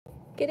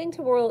Getting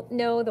to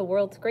know the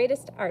world's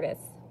greatest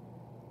artists.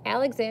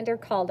 Alexander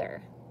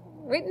Calder.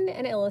 Written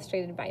and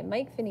illustrated by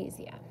Mike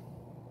Venezia.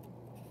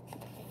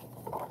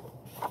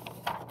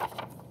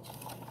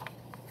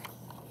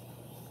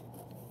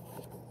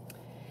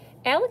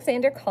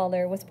 Alexander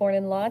Calder was born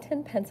in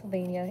Lawton,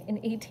 Pennsylvania in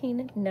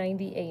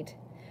 1898.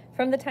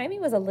 From the time he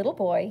was a little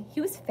boy,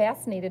 he was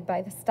fascinated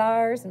by the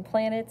stars and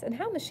planets and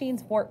how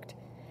machines worked.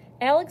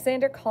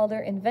 Alexander Calder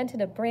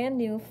invented a brand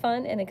new,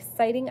 fun, and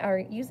exciting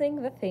art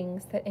using the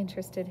things that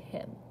interested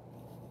him.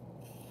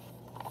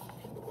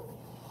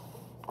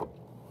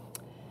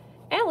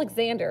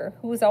 Alexander,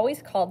 who was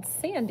always called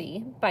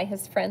Sandy by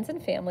his friends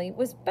and family,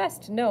 was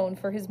best known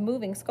for his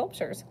moving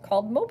sculptures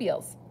called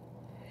mobiles.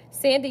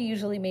 Sandy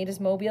usually made his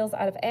mobiles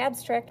out of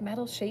abstract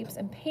metal shapes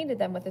and painted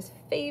them with his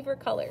favorite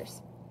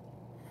colors.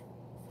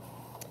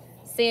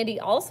 Sandy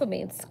also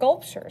made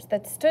sculptures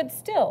that stood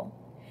still.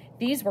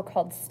 These were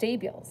called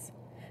stables.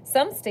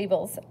 Some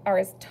stables are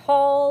as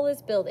tall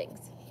as buildings.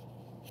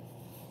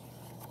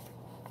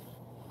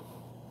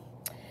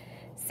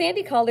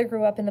 Sandy Calder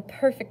grew up in the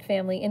perfect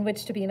family in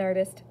which to be an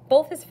artist.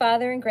 Both his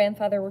father and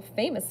grandfather were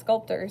famous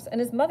sculptors, and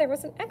his mother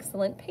was an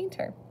excellent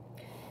painter.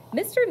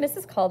 Mr. and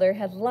Mrs. Calder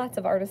had lots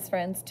of artist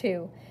friends,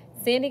 too.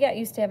 Sandy got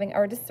used to having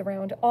artists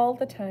around all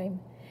the time.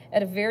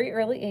 At a very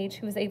early age,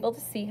 he was able to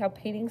see how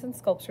paintings and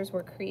sculptures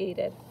were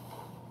created.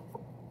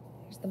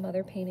 Here's the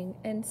mother painting.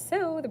 And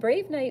so the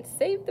brave knight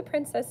saved the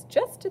princess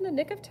just in the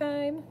nick of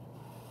time.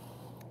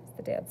 Is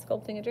the dad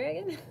sculpting a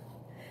dragon?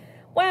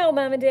 Wow,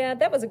 Mom and Dad,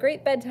 that was a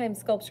great bedtime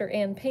sculpture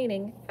and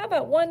painting. How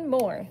about one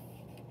more?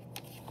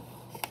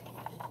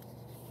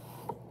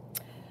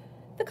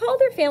 The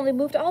Calder family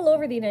moved all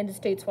over the United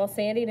States while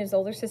Sandy and his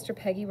older sister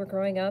Peggy were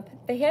growing up.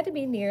 They had to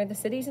be near the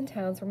cities and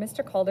towns where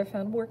Mr. Calder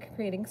found work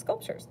creating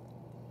sculptures.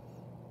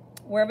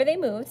 Wherever they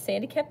moved,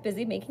 Sandy kept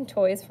busy making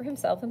toys for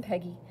himself and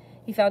Peggy.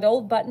 He found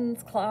old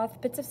buttons,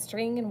 cloth, bits of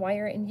string, and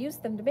wire and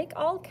used them to make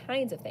all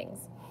kinds of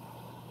things.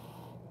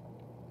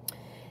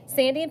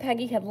 Sandy and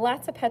Peggy had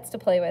lots of pets to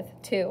play with,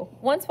 too.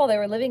 Once while they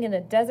were living in a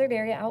desert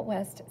area out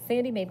west,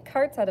 Sandy made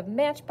carts out of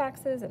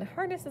matchboxes and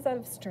harnesses out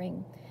of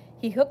string.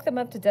 He hooked them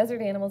up to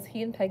desert animals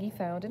he and Peggy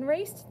found and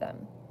raced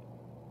them.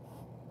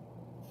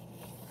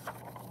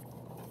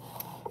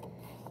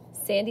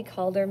 Sandy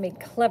Calder made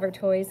clever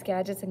toys,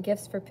 gadgets, and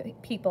gifts for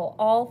people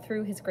all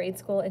through his grade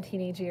school and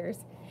teenage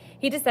years.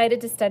 He decided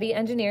to study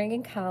engineering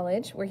in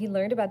college, where he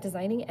learned about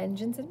designing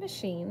engines and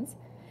machines.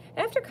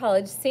 After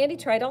college, Sandy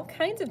tried all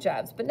kinds of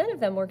jobs, but none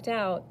of them worked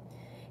out.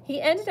 He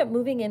ended up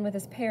moving in with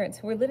his parents,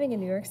 who were living in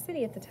New York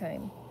City at the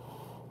time.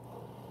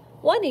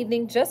 One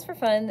evening, just for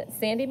fun,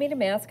 Sandy made a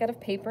mask out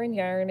of paper and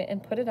yarn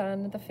and put it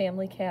on the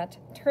family cat,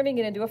 turning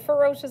it into a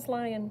ferocious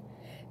lion.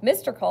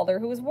 Mr. Calder,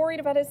 who was worried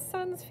about his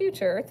son's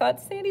future,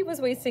 thought Sandy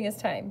was wasting his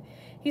time.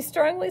 He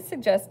strongly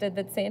suggested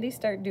that Sandy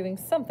start doing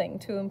something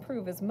to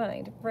improve his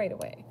mind right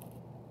away.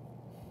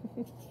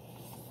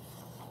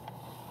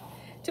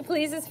 To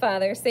please his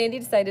father, Sandy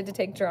decided to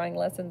take drawing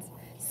lessons.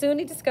 Soon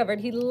he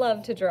discovered he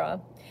loved to draw.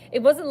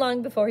 It wasn't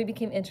long before he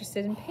became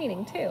interested in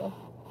painting, too.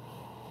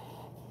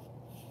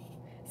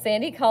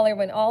 Sandy Calder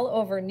went all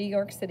over New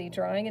York City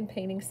drawing and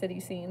painting city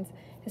scenes.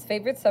 His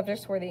favorite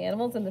subjects were the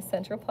animals in the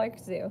Central Park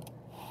Zoo.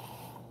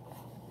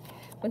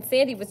 When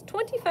Sandy was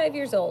 25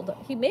 years old,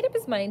 he made up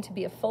his mind to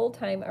be a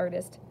full-time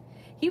artist.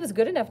 He was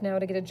good enough now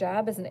to get a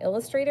job as an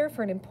illustrator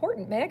for an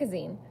important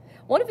magazine.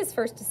 One of his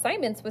first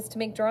assignments was to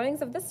make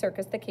drawings of the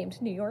circus that came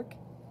to New York.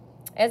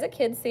 As a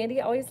kid, Sandy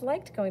always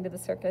liked going to the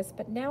circus,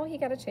 but now he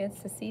got a chance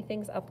to see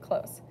things up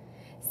close.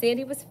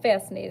 Sandy was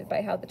fascinated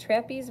by how the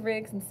trapeze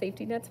rigs and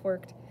safety nets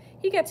worked.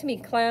 He got to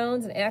meet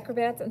clowns and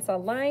acrobats and saw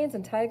lions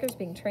and tigers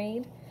being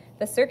trained.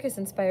 The circus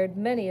inspired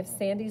many of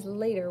Sandy's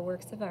later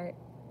works of art.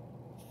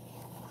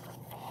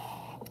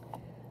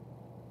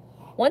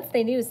 Once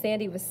they knew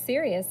Sandy was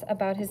serious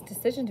about his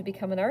decision to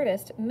become an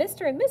artist,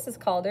 Mr. and Mrs.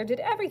 Calder did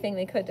everything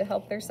they could to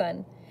help their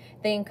son.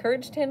 They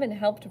encouraged him and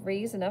helped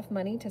raise enough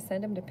money to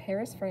send him to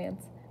Paris,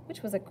 France,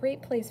 which was a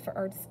great place for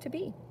artists to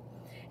be.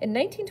 In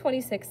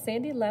 1926,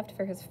 Sandy left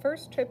for his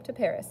first trip to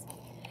Paris.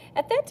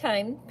 At that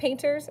time,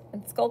 painters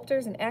and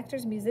sculptors and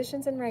actors,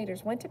 musicians and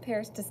writers went to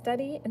Paris to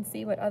study and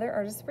see what other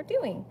artists were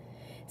doing.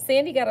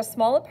 Sandy got a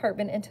small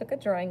apartment and took a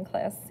drawing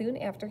class soon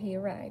after he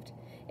arrived.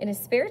 In his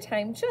spare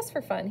time, just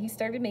for fun, he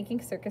started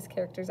making circus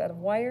characters out of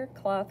wire,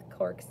 cloth,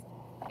 corks,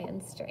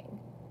 and string.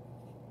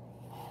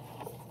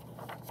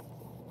 That's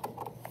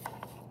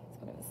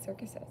one of his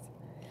circuses.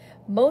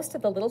 Most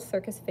of the little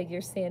circus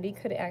figures Sandy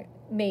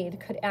made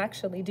could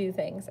actually do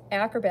things.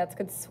 Acrobats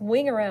could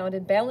swing around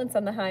and balance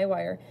on the high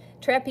wire.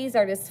 Trapeze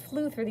artists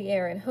flew through the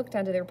air and hooked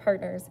onto their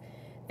partners.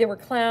 There were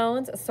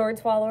clowns, a sword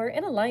swallower,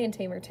 and a lion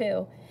tamer,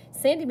 too.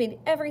 Sandy made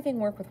everything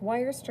work with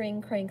wire,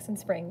 string, cranks, and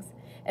springs.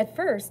 At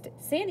first,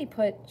 Sandy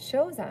put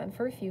shows on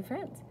for a few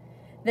friends.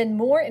 Then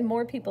more and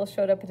more people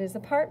showed up at his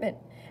apartment.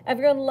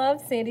 Everyone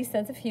loved Sandy's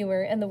sense of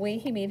humor and the way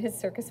he made his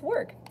circus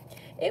work.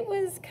 It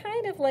was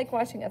kind of like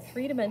watching a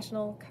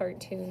three-dimensional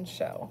cartoon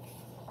show.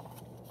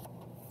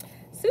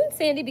 Soon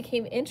Sandy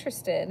became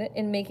interested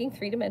in making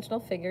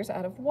three-dimensional figures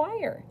out of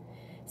wire.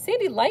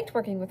 Sandy liked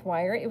working with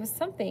wire. It was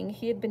something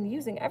he had been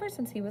using ever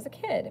since he was a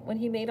kid, when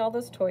he made all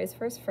those toys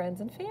for his friends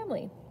and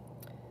family.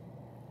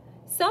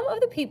 Some of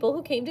the people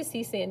who came to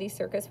see Sandy's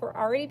circus were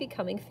already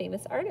becoming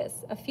famous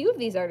artists. A few of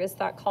these artists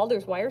thought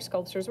Calder's wire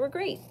sculptures were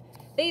great.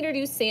 They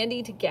introduced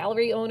Sandy to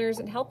gallery owners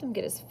and helped him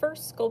get his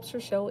first sculpture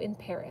show in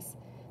Paris.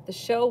 The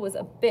show was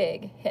a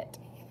big hit.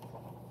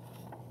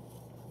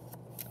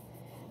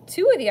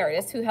 Two of the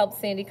artists who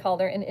helped Sandy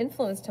Calder and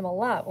influenced him a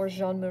lot were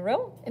Jean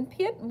Moreau and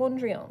Piet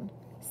Mondrian.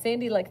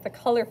 Sandy liked the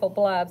colorful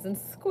blobs and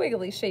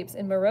squiggly shapes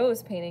in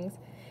Moreau's paintings.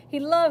 He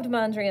loved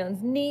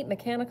Mondrian's neat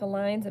mechanical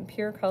lines and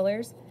pure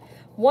colors.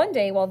 One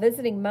day, while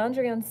visiting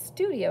Mondrian's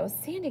studio,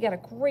 Sandy got a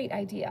great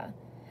idea.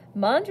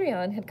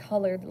 Mondrian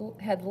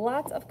had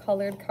lots of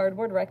colored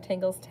cardboard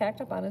rectangles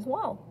tacked up on his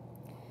wall.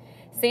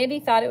 Sandy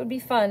thought it would be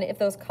fun if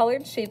those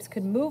colored shapes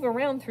could move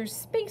around through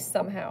space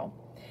somehow.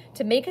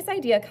 To make his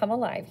idea come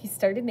alive, he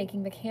started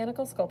making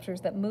mechanical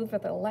sculptures that moved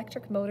with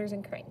electric motors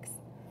and cranks.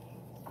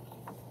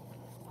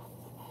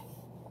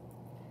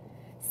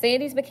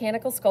 Sandy's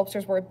mechanical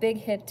sculptures were a big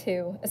hit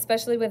too,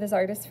 especially with his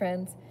artist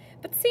friends.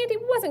 But Sandy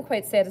wasn't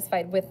quite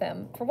satisfied with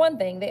them. For one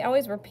thing, they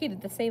always repeated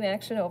the same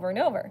action over and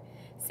over.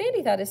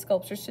 Sandy thought his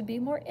sculptures should be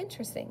more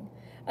interesting.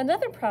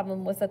 Another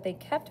problem was that they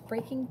kept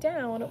breaking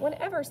down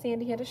whenever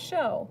Sandy had a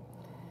show.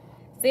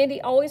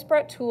 Sandy always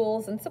brought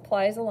tools and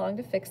supplies along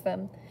to fix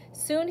them.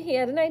 Soon he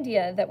had an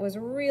idea that was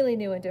really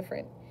new and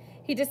different.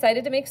 He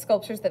decided to make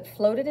sculptures that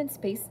floated in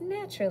space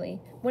naturally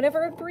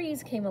whenever a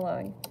breeze came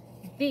along.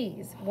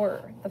 These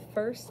were the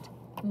first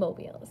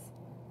mobiles.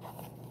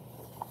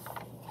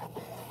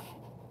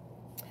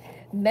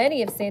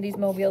 Many of Sandy's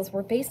mobiles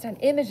were based on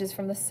images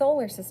from the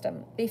solar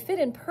system. They fit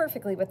in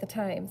perfectly with the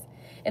times.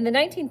 In the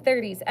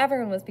 1930s,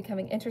 everyone was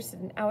becoming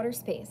interested in outer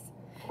space.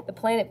 The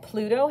planet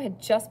Pluto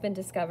had just been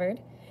discovered.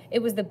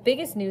 It was the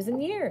biggest news in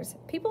years.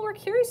 People were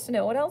curious to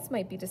know what else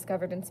might be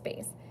discovered in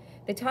space.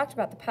 They talked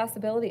about the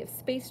possibility of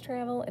space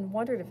travel and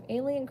wondered if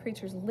alien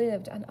creatures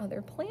lived on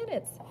other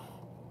planets.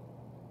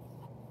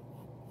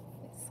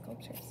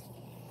 Sculptures.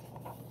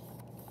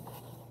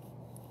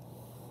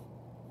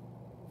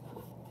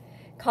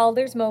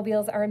 Calder's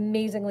mobiles are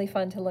amazingly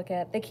fun to look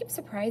at. They keep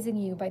surprising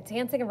you by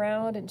dancing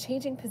around and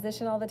changing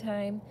position all the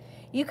time.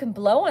 You can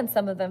blow on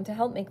some of them to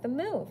help make them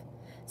move.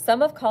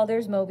 Some of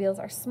Calder's mobiles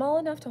are small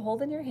enough to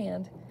hold in your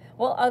hand,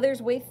 while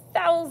others weigh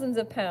thousands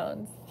of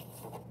pounds.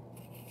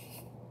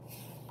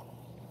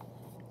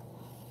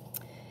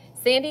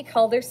 Sandy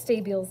Calder's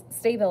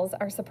stables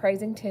are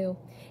surprising too.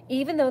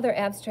 Even though they're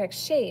abstract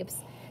shapes,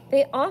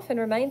 they often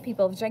remind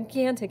people of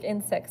gigantic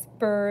insects,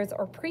 birds,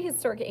 or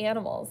prehistoric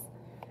animals.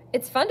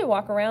 It's fun to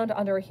walk around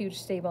under a huge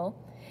stable.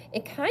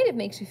 It kind of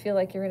makes you feel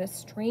like you're in a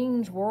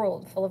strange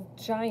world full of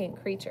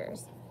giant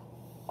creatures.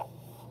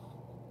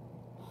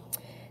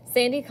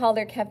 Sandy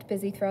Calder kept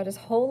busy throughout his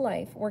whole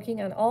life,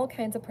 working on all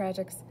kinds of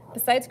projects.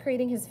 Besides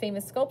creating his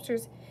famous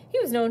sculptures, he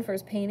was known for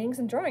his paintings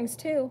and drawings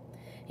too.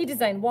 He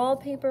designed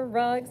wallpaper,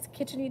 rugs,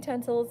 kitchen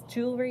utensils,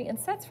 jewelry, and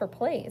sets for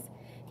plays.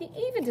 He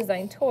even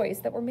designed toys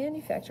that were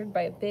manufactured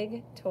by a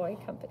big toy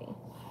company.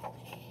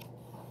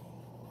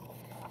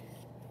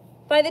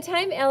 By the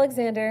time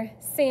Alexander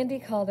Sandy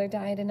Calder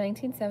died in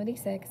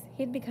 1976,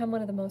 he'd become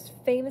one of the most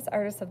famous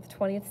artists of the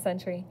 20th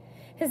century.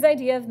 His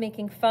idea of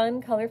making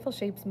fun, colorful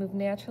shapes move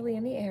naturally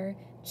in the air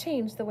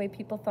changed the way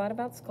people thought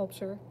about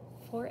sculpture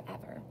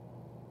forever.